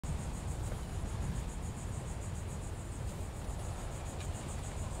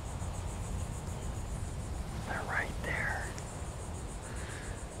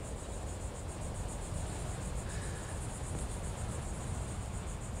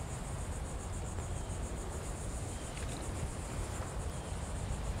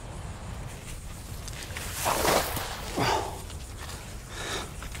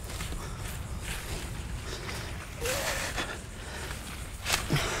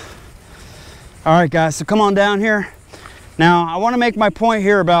All right, guys, so come on down here. Now, I want to make my point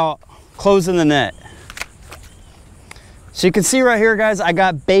here about closing the net. So you can see right here, guys, I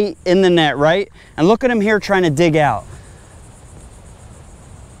got bait in the net, right? And look at him here trying to dig out.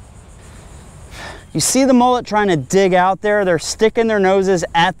 You see the mullet trying to dig out there? They're sticking their noses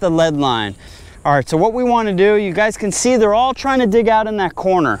at the lead line. All right, so what we want to do, you guys can see they're all trying to dig out in that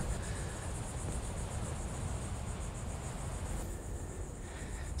corner.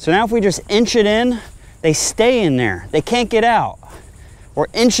 So now if we just inch it in, they stay in there. They can't get out. We're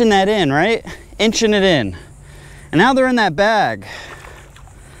inching that in, right? Inching it in. And now they're in that bag.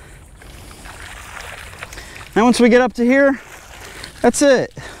 Now once we get up to here, that's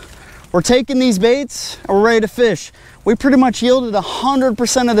it. We're taking these baits and we're ready to fish. We pretty much yielded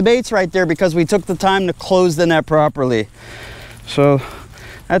 100% of the baits right there because we took the time to close the net properly. So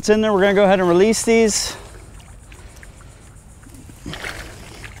that's in there. We're gonna go ahead and release these.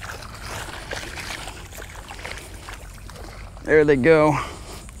 There they go. All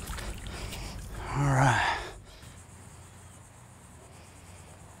right.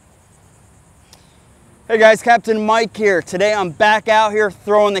 Hey guys, Captain Mike here. Today I'm back out here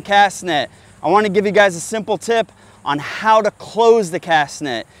throwing the cast net. I want to give you guys a simple tip on how to close the cast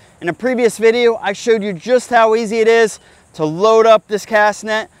net. In a previous video, I showed you just how easy it is to load up this cast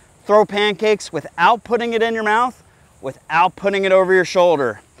net, throw pancakes without putting it in your mouth, without putting it over your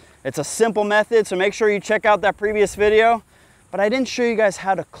shoulder. It's a simple method, so make sure you check out that previous video. But I didn't show you guys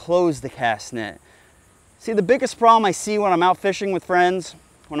how to close the cast net. See, the biggest problem I see when I'm out fishing with friends,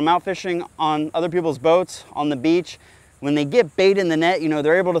 when I'm out fishing on other people's boats, on the beach, when they get bait in the net, you know,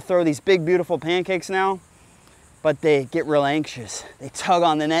 they're able to throw these big, beautiful pancakes now, but they get real anxious. They tug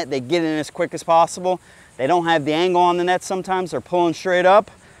on the net, they get in as quick as possible. They don't have the angle on the net sometimes, they're pulling straight up.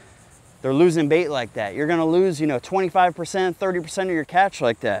 They're losing bait like that. You're gonna lose, you know, 25%, 30% of your catch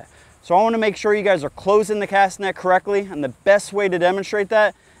like that. So I wanna make sure you guys are closing the cast net correctly, and the best way to demonstrate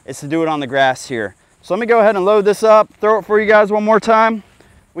that is to do it on the grass here. So let me go ahead and load this up, throw it for you guys one more time.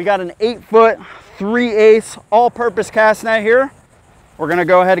 We got an 8-foot, 3/8 all-purpose cast net here. We're gonna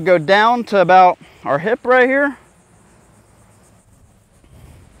go ahead and go down to about our hip right here.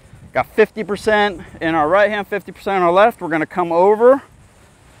 Got 50% in our right hand, 50% on our left. We're gonna come over,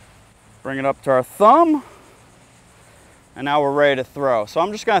 bring it up to our thumb, and now we're ready to throw. So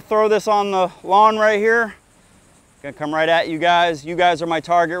I'm just gonna throw this on the lawn right here. Gonna come right at you guys. You guys are my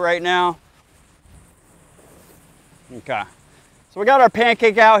target right now. Okay. So we got our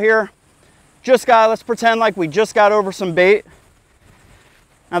pancake out here. Let's pretend like we just got over some bait.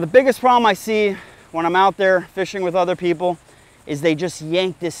 Now the biggest problem I see when I'm out there fishing with other people is they just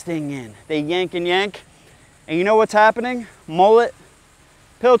yank this thing in. They yank and yank. And you know what's happening? Mullet,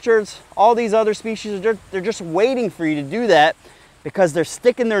 pilchards, all these other species, they're just waiting for you to do that because they're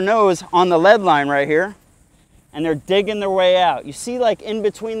sticking their nose on the lead line right here and they're digging their way out. You see, like in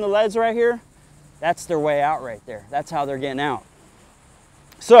between the leads right here? That's their way out right there. That's how they're getting out.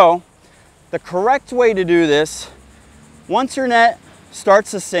 So the correct way to do this, once your net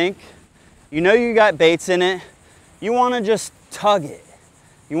starts to sink, you know you got baits in it, you want to just tug it.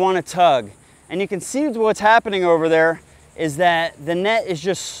 You want to tug. And you can see what's happening over there is that the net is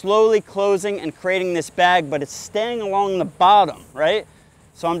just slowly closing and creating this bag, but it's staying along the bottom, right?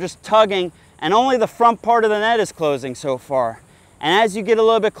 So I'm just tugging, and only the front part of the net is closing so far. And as you get a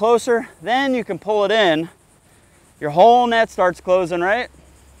little bit closer, then you can pull it in. Your whole net starts closing, right?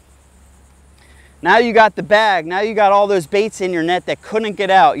 Now you got the bag. Now you got all those baits in your net that couldn't get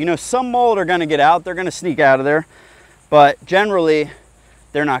out. You know, some mullet are gonna get out. They're gonna sneak out of there. But generally,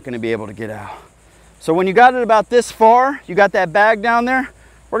 they're not gonna be able to get out. So when you got it about this far, you got that bag down there,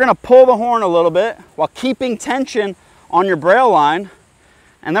 we're gonna pull the horn a little bit while keeping tension on your braille line.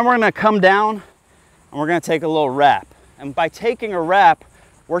 And then we're gonna come down and we're gonna take a little wrap. And by taking a wrap,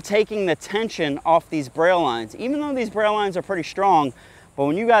 we're taking the tension off these braille lines. Even though these braille lines are pretty strong, but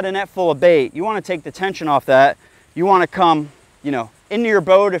when you got a net full of bait, you want to take the tension off that. You want to come, you know, into your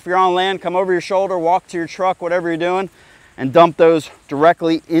boat. If you're on land, come over your shoulder, walk to your truck, whatever you're doing, and dump those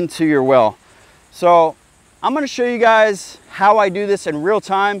directly into your well. So I'm going to show you guys how I do this in real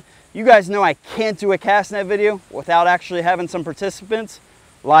time. You guys know I can't do a cast net video without actually having some participants,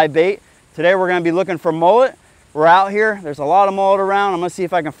 live bait. Today we're going to be looking for mullet. We're out here. There's a lot of mullet around. I'm going to see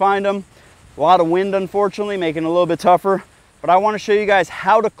if I can find them. A lot of wind, unfortunately, making it a little bit tougher. But I want to show you guys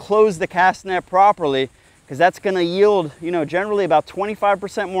how to close the cast net properly, because that's going to yield, you know, generally about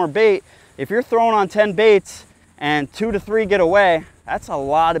 25% more bait. If you're throwing on 10 baits and 2 to 3 get away, that's a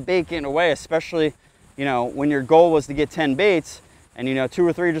lot of bait getting away, especially, you know, when your goal was to get 10 baits and, you know, 2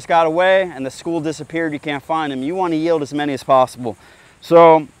 or 3 just got away and the school disappeared, you can't find them. You want to yield as many as possible.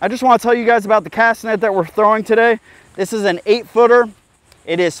 So I just want to tell you guys about the cast net that we're throwing today. This is an 8-footer.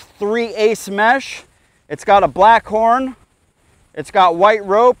 It is 3/8 mesh. It's got a black horn. It's got white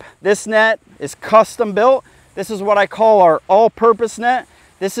rope. This net is custom built. This is what I call our all-purpose net.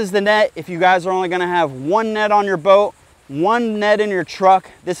 This is the net if you guys are only going to have one net on your boat, one net in your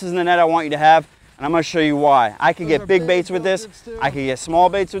truck. This is the net I want you to have, and I'm going to show you why. I can get big baits with this. I can get small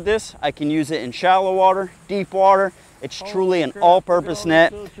baits with this. I can use it in shallow water, deep water. It's truly an all-purpose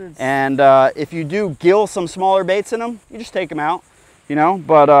net, and if you do gill some smaller baits in them, you just take them out, you know.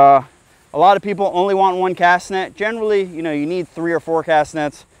 But a lot of people only want one cast net. Generally, you know, you need 3 or 4 cast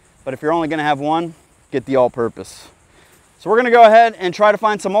nets, but if you're only going to have one, get the all-purpose. So we're going to go ahead and try to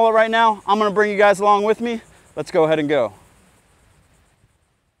find some mullet right now. I'm going to bring you guys along with me. Let's go ahead and go.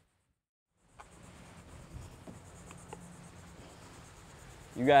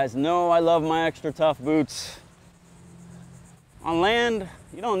 You guys know I love my extra tough boots. On land,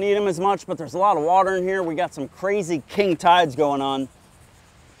 you don't need them as much, but there's a lot of water in here. We got some crazy king tides going on.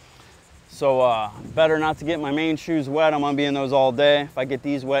 So better not to get my main shoes wet. I'm gonna be in those all day. If I get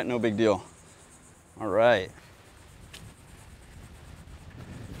these wet, no big deal. All right.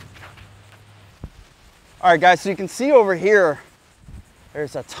 All right, guys, so you can see over here,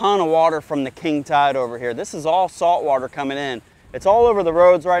 there's a ton of water from the king tide over here. This is all salt water coming in. It's all over the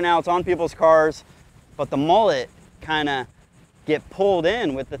roads right now. It's on people's cars, but the mullet kind of get pulled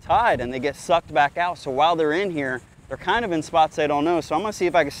in with the tide and they get sucked back out. So while they're in here, they're kind of in spots they don't know. So I'm gonna see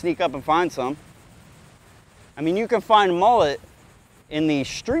if I can sneak up and find some. I mean, you can find mullet in the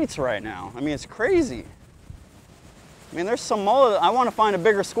streets right now. I mean, it's crazy. I mean, there's some mullet. I want to find a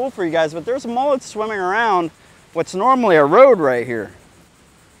bigger school for you guys, but there's mullet swimming around what's normally a road right here.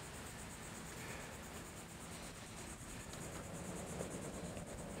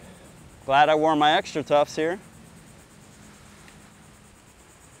 Glad I wore my extra toughs here.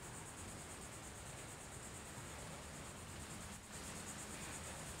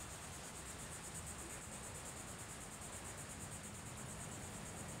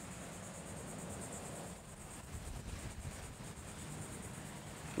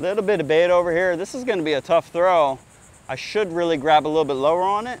 Little bit of bait over here. This is going to be a tough throw. I should really grab a little bit lower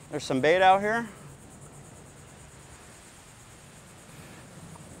on it. There's some bait out here.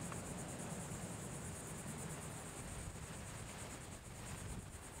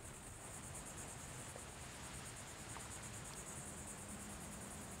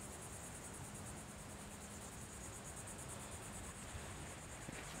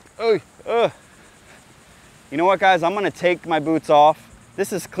 Oh, you know what, guys? I'm going to take my boots off.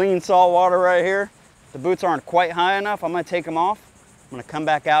 This is clean salt water right here. The boots aren't quite high enough. I'm going to take them off. I'm going to come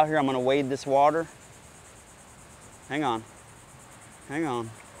back out here. I'm going to wade this water. Hang on. Hang on.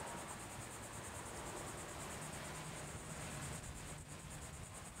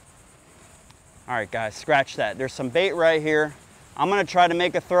 All right, guys, scratch that. There's some bait right here. I'm going to try to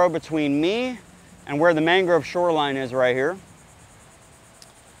make a throw between me and where the mangrove shoreline is right here.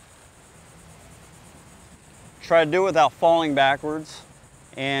 Try to do it without falling backwards.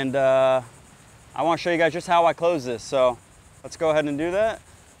 And I want to show you guys just how I close this. So let's go ahead and do that.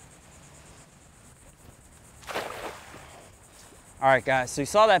 All right, guys, so you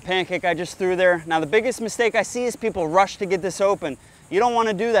saw that pancake I just threw there. Now the biggest mistake I see is people rush to get this open. You don't want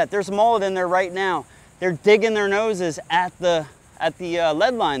to do that. There's mullet in there right now. They're digging their noses at the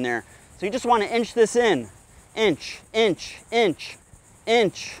lead line there. So you just want to inch this in. Inch, inch, inch,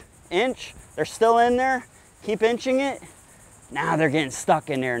 inch, inch. They're still in there. Keep inching it. Now they're getting stuck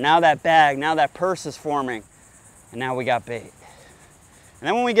in there. Now that bag, now that purse is forming. And now we got bait. And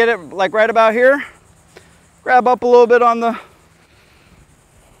then when we get it like right about here, grab up a little bit on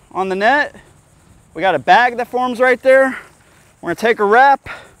the net. We got a bag that forms right there. We're gonna take a wrap,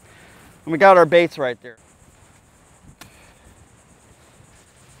 and we got our baits right there.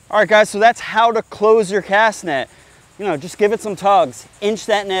 All right, guys, so that's how to close your cast net. You know, just give it some tugs, inch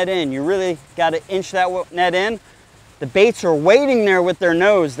that net in. You really gotta inch that net in. The baits are waiting there with their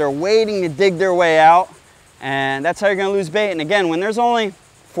nose. They're waiting to dig their way out, and that's how you're gonna lose bait. And again, when there's only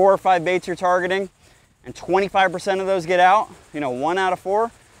 4 or 5 baits you're targeting, and 25% of those get out, you know, 1 out of 4,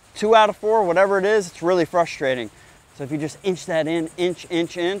 2 out of 4, whatever it is, it's really frustrating. So if you just inch that in, inch,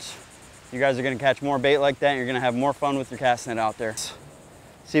 inch, inch, you guys are gonna catch more bait like that, and you're gonna have more fun with your cast net out there.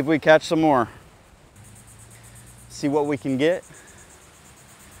 See if we catch some more. See what we can get.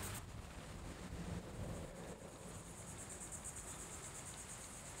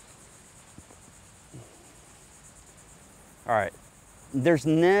 All right, there's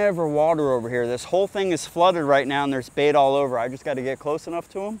never water over here. This whole thing is flooded right now and there's bait all over. I just got to get close enough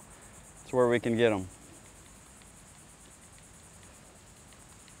to them to where we can get them.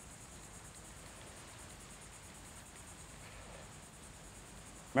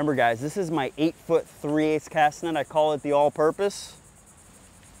 Remember guys, this is my 8-foot 3/8 cast net. I call it the all-purpose.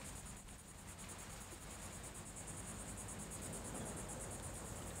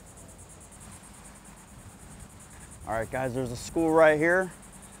 All right guys, there's a school right here.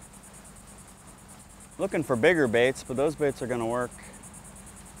 Looking for bigger baits, but those baits are gonna work.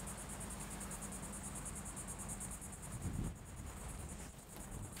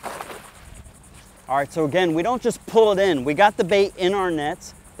 All right, so again, we don't just pull it in. We got the bait in our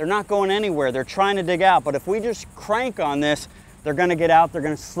nets. They're not going anywhere. They're trying to dig out, but if we just crank on this, they're gonna get out, they're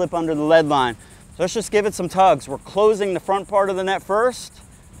gonna slip under the lead line. So let's just give it some tugs. We're closing the front part of the net first,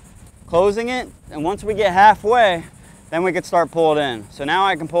 closing it, and once we get halfway, then we can start pulling it in. So now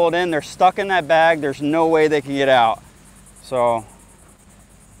I can pull it in. They're stuck in that bag. There's no way they can get out. So a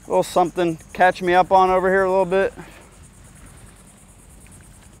little something catch me up on over here a little bit.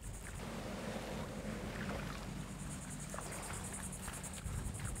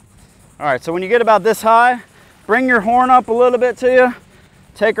 All right, so when you get about this high, bring your horn up a little bit to you,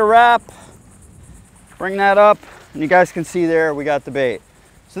 take a wrap, bring that up, and you guys can see there we got the bait.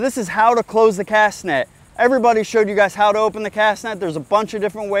 So this is how to close the cast net. Everybody showed you guys how to open the cast net. There's a bunch of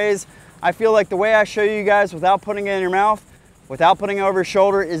different ways. I feel like the way I show you guys without putting it in your mouth, without putting it over your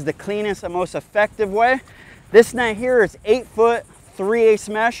shoulder, is the cleanest and most effective way. This net here is 8-foot 3/8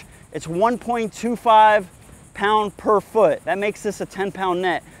 mesh. It's 1.25 pound per foot. That makes this a 10-pound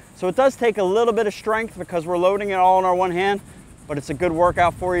net. So it does take a little bit of strength because we're loading it all in our one hand, but it's a good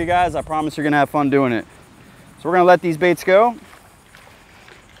workout for you guys. I promise you're gonna have fun doing it. So we're gonna let these baits go.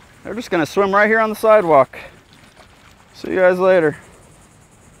 They're just gonna swim right here on the sidewalk. See you guys later.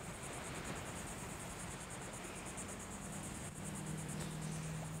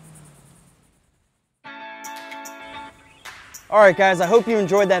 All right guys, I hope you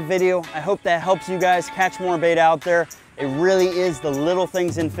enjoyed that video. I hope that helps you guys catch more bait out there. It really is the little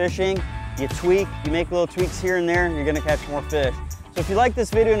things in fishing. You tweak, you make little tweaks here and there, and you're gonna catch more fish. So if you like this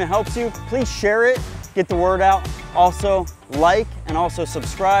video and it helps you, please share it, get the word out. Also like and also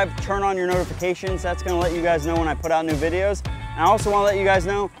subscribe, turn on your notifications. That's gonna let you guys know when I put out new videos. And I also wanna let you guys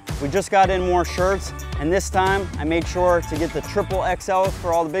know, we just got in more shirts, and this time I made sure to get the XXL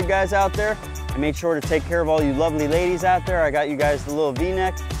for all the big guys out there. I made sure to take care of all you lovely ladies out there. I got you guys the little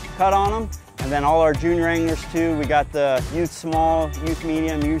V-neck cut on them. And then all our junior anglers too. We got the youth small, youth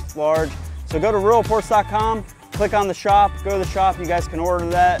medium, youth large. So go to ReelReports.com, click on the shop, go to the shop, you guys can order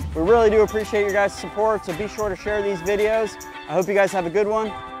that. We really do appreciate your guys' support, so be sure to share these videos. I hope you guys have a good one.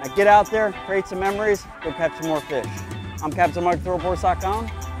 Now get out there, create some memories, go catch some more fish. I'm Captain Mike with ReelReports.com,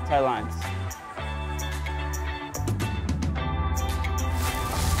 tight lines.